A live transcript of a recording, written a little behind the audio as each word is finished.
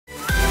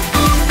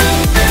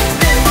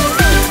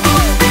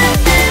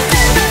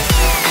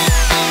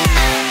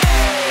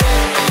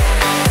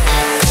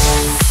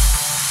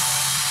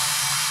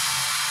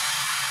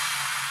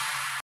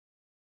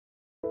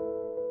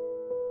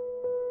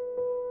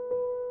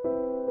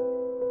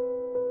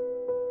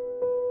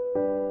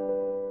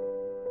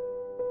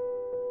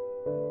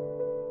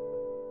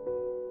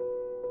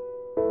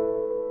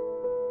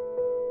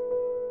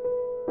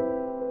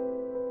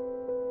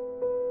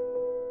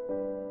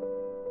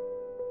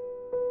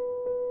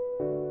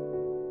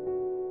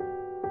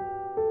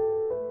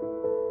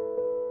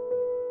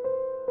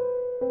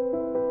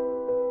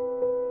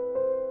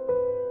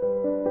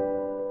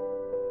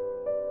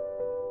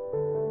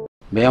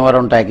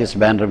Bhimavaram talkies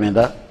banner మీద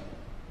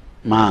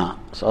మా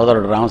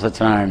సోదరుడు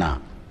రామసత్యనారాయణ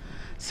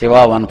శివ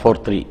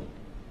 143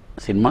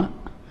 సినిమా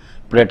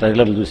ఇప్పుడే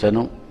ట్రైలర్లు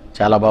చూశాను,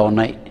 చాలా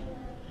బాగున్నాయి.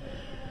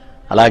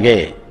 అలాగే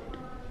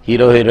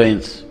హీరో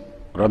హీరోయిన్స్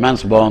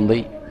రొమాన్స్ బాగుంది.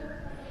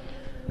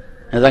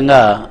 నిజంగా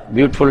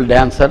బ్యూటిఫుల్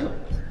డ్యాన్సర్.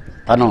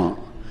 తను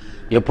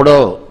ఎప్పుడో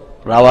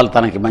రావాలి,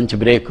 తనకి మంచి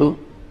బ్రేకు.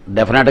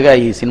 డెఫినెట్గా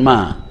ఈ సినిమా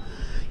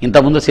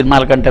ఇంతకుముందు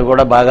సినిమాల కంటే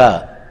కూడా బాగా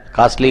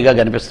కాస్ట్లీగా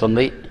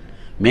కనిపిస్తుంది.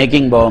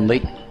 మేకింగ్ బాగుంది.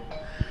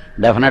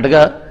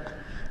 డెఫినెట్గా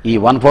ఈ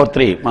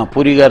 143 మా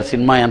పూరి గారి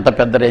సినిమా ఎంత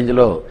పెద్ద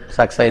రేంజ్లో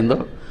సక్సెస్ అయిందో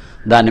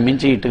దాన్ని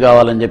మించి హిట్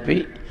కావాలని చెప్పి,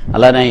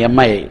 అలానే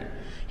ఎంఐ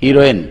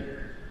హీరోయిన్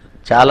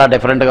చాలా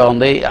డిఫరెంట్గా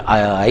ఉంది.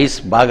 ఐస్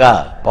బాగా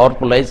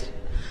పవర్ఫుల్ ఐస్.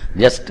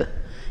 జస్ట్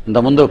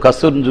ఇంతకుముందు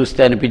కస్తూరిని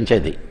చూస్తే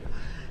అనిపించేది,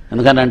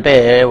 ఎందుకంటే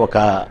ఒక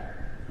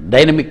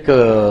డైనమిక్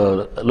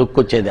లుక్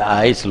వచ్చేది ఆ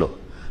ఐస్లో.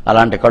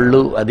 అలాంటి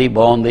కళ్ళు, అది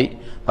బాగుంది.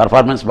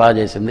 పర్ఫార్మెన్స్ బాగా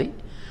చేసింది.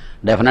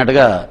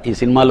 డెఫినెట్గా ఈ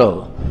సినిమాలో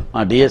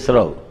మా డిఎస్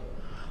రావు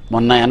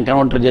మొన్న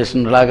ఎన్కౌంటర్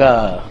చేసినలాగా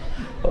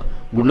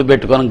గుండు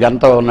పెట్టుకొని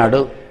గంతో ఉన్నాడు.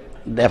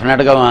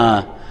 డెఫినెట్గా మా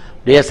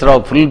డిఎస్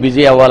రావు ఫుల్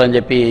బిజీ అవ్వాలని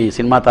చెప్పి ఈ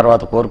సినిమా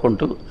తర్వాత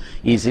కోరుకుంటూ,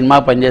 ఈ సినిమా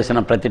పనిచేసిన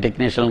ప్రతి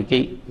టెక్నీషియన్కి,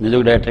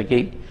 మ్యూజిక్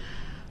డైరెక్టర్కి,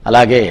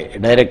 అలాగే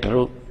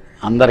డైరెక్టరు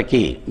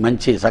అందరికీ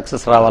మంచి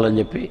సక్సెస్ రావాలని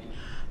చెప్పి,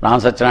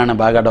 రామసత్యనారాయణ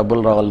బాగా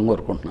డబ్బులు రావాలని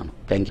కోరుకుంటున్నాను.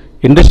 Thank you.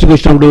 ఇండస్ట్రీకి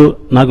వచ్చినప్పుడు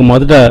నాకు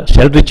మొదట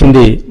షెల్టర్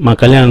ఇచ్చింది మా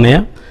కళ్యాణ్ అన్నయ్య.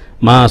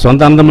 మా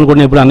సొంత అందమ్మలు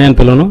కూడా ఎప్పుడు అన్నయ్య అని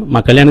పిలవను, మా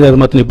కళ్యాణ్ గారు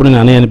మాత్రం ఎప్పుడు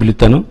నేను అన్నయ్య అని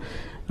పిలుస్తాను.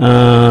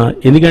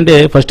 ఎందుకంటే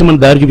ఫస్ట్ మన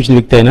దారి చూపించిన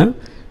వ్యక్తి అయినా.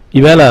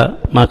 ఈవేళ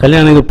మా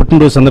కళ్యాణ్ గారి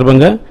పుట్టినరోజు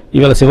సందర్భంగా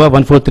ఈవేళ శివ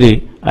 143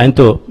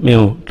 ఆయనతో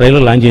మేము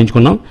ట్రైలర్ లాంచ్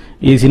చేయించుకున్నాం.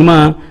 ఈ సినిమా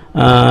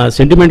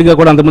సెంటిమెంట్గా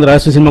కూడా అంతమంది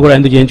రహస్య సినిమా కూడా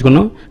ఆయనతో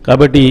చేయించుకున్నాం.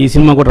 కాబట్టి ఈ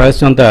సినిమా కూడా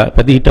రహస్యం అంతా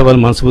పెద్ద హిట్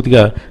అవ్వాలని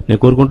మనస్ఫూర్తిగా నేను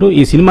కోరుకుంటూ,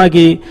 ఈ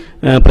సినిమాకి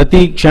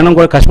ప్రతి క్షణం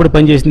కూడా కష్టపడి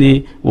పనిచేసింది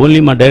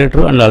ఓన్లీ మా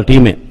డైరెక్టర్ అండ్ వాళ్ళ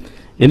టీమే.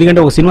 ఎందుకంటే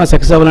ఒక సినిమా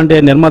సక్సెస్ అవ్వాలంటే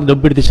నిర్మాత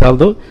డబ్బు పెడితే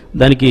చాలదు,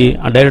 దానికి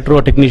ఆ డైరెక్టర్,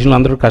 ఆ టెక్నీషియన్లు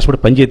అందరూ కష్టపడి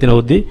పనిచేస్తేనే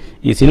అవుద్ది.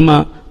 ఈ సినిమా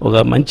ఒక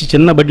మంచి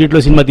చిన్న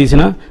బడ్జెట్లో సినిమా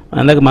తీసినా,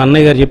 అందాక మా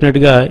అన్నయ్య గారు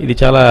చెప్పినట్టుగా ఇది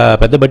చాలా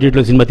పెద్ద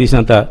బడ్జెట్లో సినిమా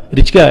తీసినంత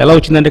రిచ్గా ఎలా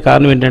వచ్చిందంటే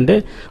కారణం ఏంటంటే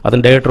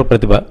అతని డైరెక్టర్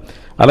ప్రతిభ.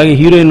 అలాగే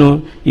హీరోయిన్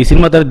ఈ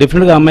సినిమా తర్వాత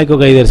డెఫినెట్గా అమ్మాయికి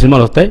ఒక 5-6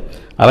 సినిమాలు వస్తాయి.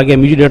 అలాగే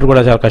మ్యూజిక్ డైరెక్టర్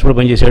కూడా చాలా కష్టపడి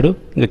పనిచేశాడు.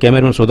 ఇంకా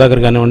కెమెరామెన్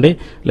సుధాకర్ కానివ్వండి,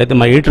 లేకపోతే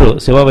మా ఎడిటర్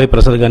శివావై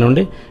ప్రసాద్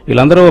కానివ్వండి,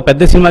 వీళ్ళందరూ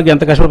పెద్ద సినిమాకి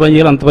ఎంత కష్టపడి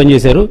పనిచేయాలో అంత పని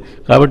చేశారు.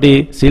 కాబట్టి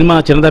సినిమా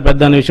చిన్నదా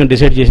పెద్ద అనే విషయం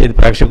డిసైడ్ చేసేది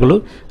ప్రేక్షకులు.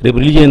 రేపు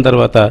రిలీజ్ అయిన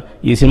తర్వాత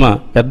ఈ సినిమా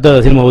పెద్ద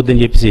సినిమా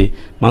అవుద్దని చెప్పేసి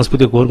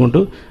మనస్ఫూర్తిగా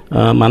కోరుకుంటూ,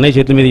 మా అన్నయ్య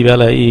చేతుల మీద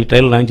ఈవేళ ఈ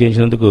ట్రైలర్ లాంచ్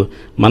చేయించినందుకు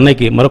మా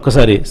అన్నయ్యకి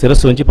మరొకసారి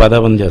శిరస్సు వంచి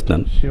పాదాబంధం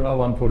చేస్తున్నాను. శివ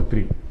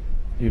 143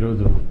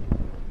 ఈరోజు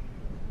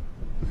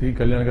శ్రీ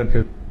కళ్యాణ్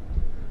గారు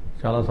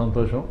చాలా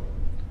సంతోషం.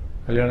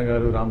 కళ్యాణ్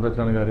గారు,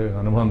 రామసత్యనారాయణ గారి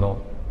అనుబంధం,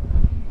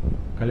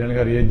 కళ్యాణ్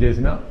గారు ఏది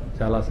చేసినా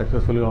చాలా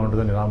సక్సెస్ఫుల్గా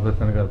ఉంటుందని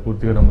రామసత్యనారాయణ గారు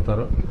పూర్తిగా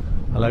నమ్ముతారు.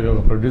 అలాగే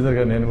ఒక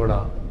ప్రొడ్యూసర్గా నేను కూడా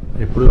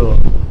ఎప్పుడూ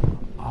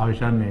ఆ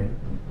విషయాన్ని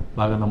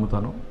బాగా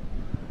నమ్ముతాను.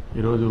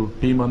 ఈరోజు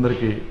టీం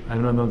అందరికీ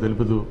అభినందనలు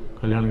తెలుపుతూ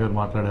కళ్యాణ్ గారు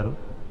మాట్లాడారు,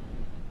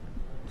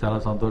 చాలా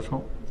సంతోషం.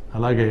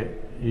 అలాగే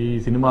ఈ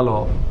సినిమాలో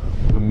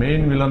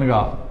మెయిన్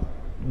విలన్గా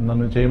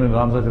నన్ను చేయమని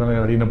రామసత్యనారాయణ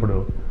గారు అడిగినప్పుడు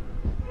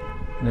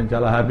నేను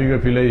చాలా హ్యాపీగా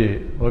ఫీల్ అయ్యి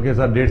ఓకే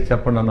సార్ డేట్స్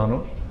చెప్పండి అన్నాను.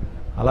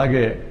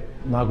 అలాగే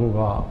నాకు ఒక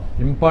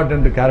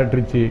ఇంపార్టెంట్ క్యారెక్టర్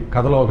ఇచ్చి,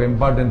 కథలో ఒక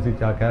ఇంపార్టెన్స్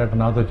ఇచ్చి ఆ క్యారెక్టర్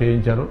నాతో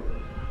చేయించారు.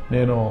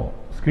 నేను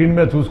స్క్రీన్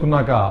మీద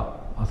చూసుకున్నాక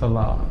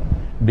అసలు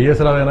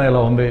డిఎస్ఎల్ అయినా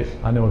ఇలా ఉంది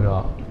అని ఒక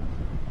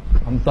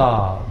అంత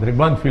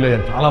దిగ్భ్రాంతి ఫీల్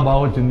అయ్యాను. చాలా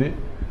బాగా వచ్చింది.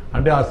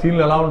 అంటే ఆ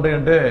సీన్లు ఎలా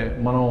ఉంటాయంటే,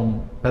 మనం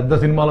పెద్ద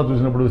సినిమాలో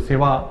చూసినప్పుడు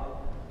శివ,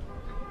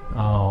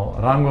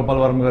 రామ్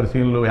గోపాల్ వర్మ గారి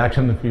సీన్లు,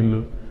 యాక్షన్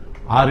సీన్లు,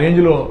 ఆ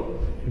రేంజ్లో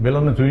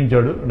విలన్ను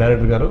చూపించాడు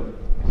డైరెక్టర్ గారు.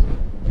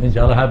 నేను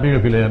చాలా హ్యాపీగా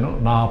ఫీల్ అయ్యాను.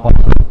 నా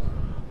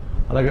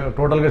అలాగే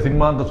టోటల్గా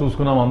సినిమా అంతా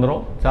చూసుకున్నాం అందరం,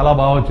 చాలా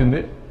బాగా వచ్చింది.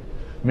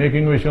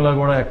 మేకింగ్ విషయంలో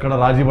కూడా ఎక్కడ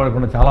రాజీ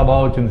పడకుండా చాలా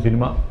బాగా వచ్చింది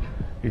సినిమా.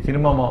 ఈ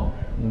సినిమా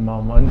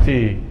మంచి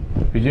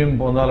విజయం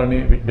పొందాలని,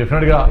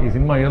 డెఫినెట్గా ఈ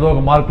సినిమా ఏదో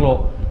ఒక మార్కులో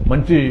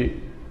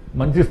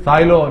మంచి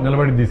స్థాయిలో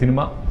నిలబడింది. ఈ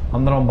సినిమా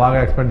అందరం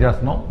బాగా ఎక్స్పెక్ట్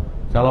చేస్తున్నాం.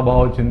 చాలా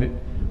బాగా వచ్చింది.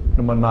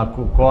 మరి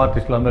నాకు కో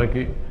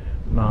ఆర్టిస్టులందరికీ,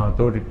 నా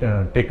తోటి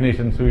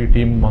టెక్నీషియన్స్, ఈ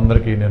టీం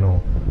అందరికీ నేను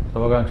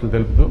శుభాకాంక్షలు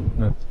తెలుపుతూ,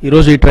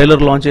 ఈరోజు ఈ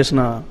ట్రైలర్ లాంచ్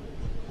చేసిన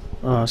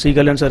సి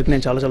కళ్యాణ్ సార్కి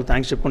నేను చాలా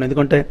థ్యాంక్స్ చెప్పుకున్నాను.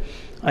 ఎందుకంటే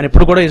ఆయన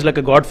ఎప్పుడు కూడా is like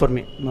a God for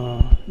me.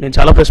 నేను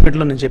చాలా ప్రెస్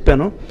మీట్లో నేను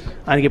చెప్పాను,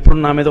 ఆయనకి ఎప్పుడు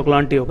నా మీద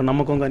ఒక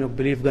నమ్మకం కానీ, ఒక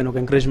బిలీఫ్ కానీ, ఒక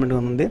ఎంకరేజ్మెంట్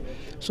కానీ ఉంది.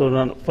 సో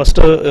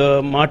ఫస్ట్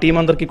మా టీం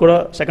అందరికీ కూడా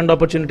సెకండ్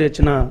ఆపర్చునిటీ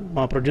ఇచ్చిన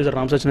మా ప్రొడ్యూసర్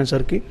రామసత్యనారాయణ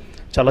సార్కి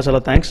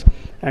చాలా థ్యాంక్స్.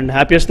 అండ్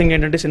హ్యాపీయెస్ట్ థింగ్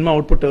ఏంటంటే సినిమా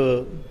అవుట్పుట్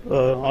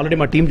ఆల్రెడీ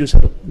మా టీం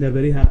చూశారు. They are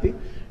very happy.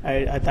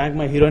 I thank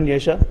my heroine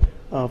యేషా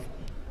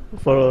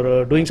for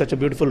doing such a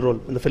beautiful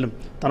role in the film.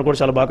 తను కూడా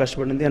చాలా బాగా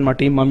కష్టపడింది. అండ్ మా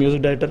టీం, మా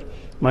మ్యూజిక్ డైరెక్టర్,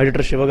 మా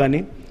ఎడిటర్ శివ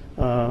కానీ,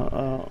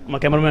 మా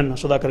కెమెరామెన్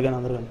సుధాకర్ కానీ,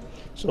 అందరు కానీ.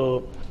 సో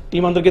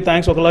టీం అందరికీ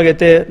థ్యాంక్స్.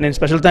 ఒకలాగైతే నేను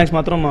స్పెషల్ థ్యాంక్స్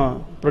మాత్రం మా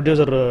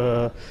ప్రొడ్యూసర్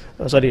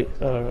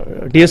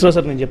డిఎస్ రావు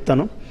సార్ నేను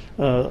చెప్తాను.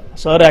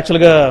 సార్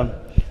యాక్చువల్గా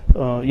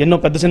ఎన్నో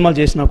పెద్ద సినిమాలు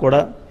చేసినా కూడా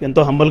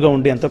ఎంతో హంబల్గా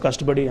ఉండి, ఎంతో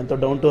కష్టపడి, ఎంతో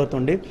డౌన్ టు ఎర్త్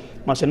ఉండి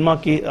మా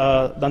సినిమాకి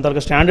దాని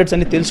తరగతి స్టాండర్డ్స్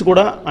అన్ని తెలిసి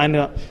కూడా ఆయన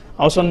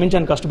అవసరం మించి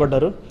ఆయన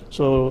కష్టపడ్డారు.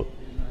 సో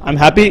ఐఎమ్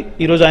హ్యాపీ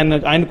ఈరోజు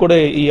ఆయన కూడా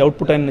ఈ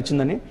అవుట్పుట్ ఆయన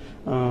నచ్చిందని.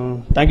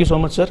 Thank you so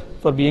much sir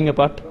for being a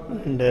part,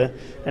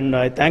 and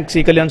I thank C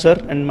Kalyan sir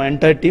and my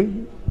entire team,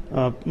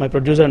 my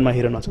producer and my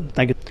heroine also.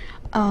 Thank you.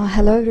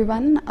 Hello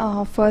everyone.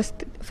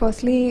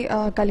 Firstly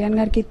Kalyan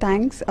గారికి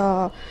thanks,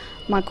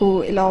 మాకు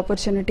ఇలా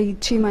opportunity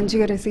ఇచ్చి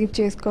మంచిగా receive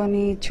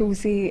చేసుకొని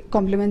చూసి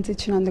compliments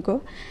ఇచ్చినందుకు.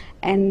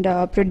 And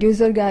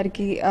producer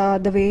గారికి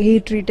the way he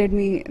treated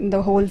me in the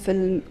whole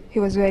film, he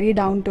was very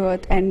down to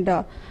earth. And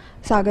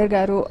Sagar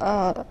గారు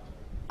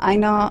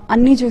ఆయన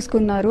అన్నీ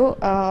చూసుకున్నారు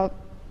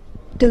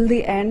till the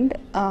end,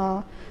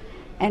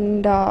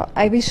 and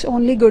I wish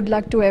only good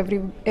luck to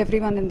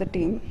everyone in the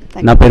team.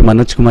 నా పేరు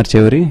మనోజ్ కుమార్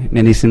చెవరి.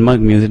 నేను ఈ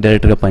సినిమాకి మ్యూజిక్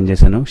డైరెక్టర్గా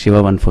పనిచేశాను, శివ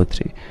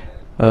 143.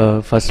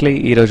 ఫస్ట్లీ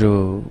ఈరోజు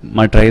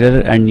మా trailer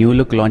and new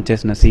look launch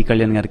చేసిన సి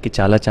కళ్యాణ్ గారికి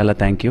చాలా చాలా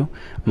థ్యాంక్ యూ.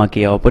 మాకు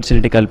ఈ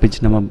ఆపర్చునిటీ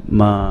కల్పించిన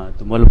మా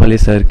తుమ్మలపల్లి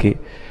సార్కి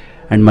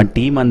అండ్ మా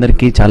టీం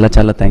అందరికీ చాలా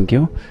చాలా థ్యాంక్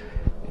యూ.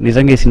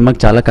 నిజంగా ఈ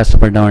సినిమాకి చాలా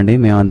కష్టపడ్డామండి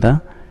మేమంతా.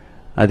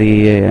 అది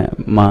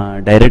మా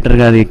డైరెక్టర్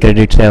గారి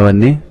క్రెడిట్స్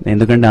అవన్నీ,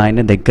 ఎందుకంటే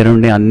ఆయన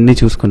దగ్గరుండి అన్నీ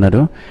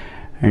చూసుకున్నారు.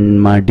 అండ్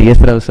మా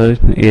డిఎస్ రావు సార్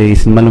ఈ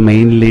సినిమాలో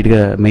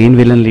మెయిన్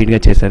విలన్ లీడ్గా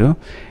చేశారు.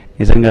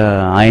 నిజంగా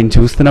ఆయన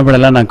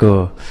చూస్తున్నప్పుడల్లా నాకు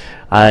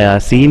ఆ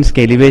సీన్స్కి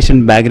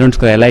ఎలివేషన్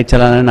బ్యాక్గ్రౌండ్స్కి ఎలా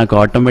ఇచ్చాలని నాకు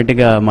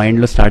ఆటోమేటిక్గా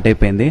మైండ్లో స్టార్ట్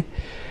అయిపోయింది.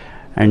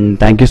 And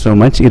thank you so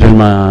much. ఈరోజు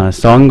మా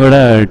సాంగ్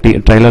కూడా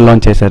ట్రైలర్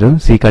లాంచ్ చేశారు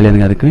సి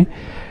కళ్యాణ్ గారికి.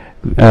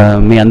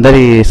 మీ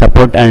అందరి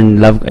సపోర్ట్ అండ్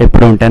లవ్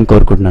ఎప్పుడు ఉంటాయని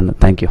కోరుకుంటున్నాను.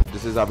 Thank you.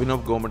 This is Abhinav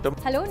Gomatam.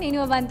 Hello, Nenu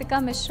Avantika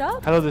Mishra.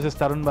 Hello, this is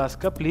Tarun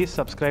Bhaskar. Please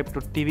subscribe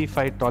to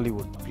TV5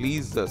 Tollywood.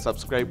 Please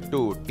subscribe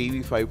to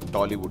TV5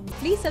 Tollywood.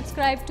 Please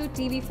subscribe to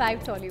TV5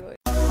 Tollywood.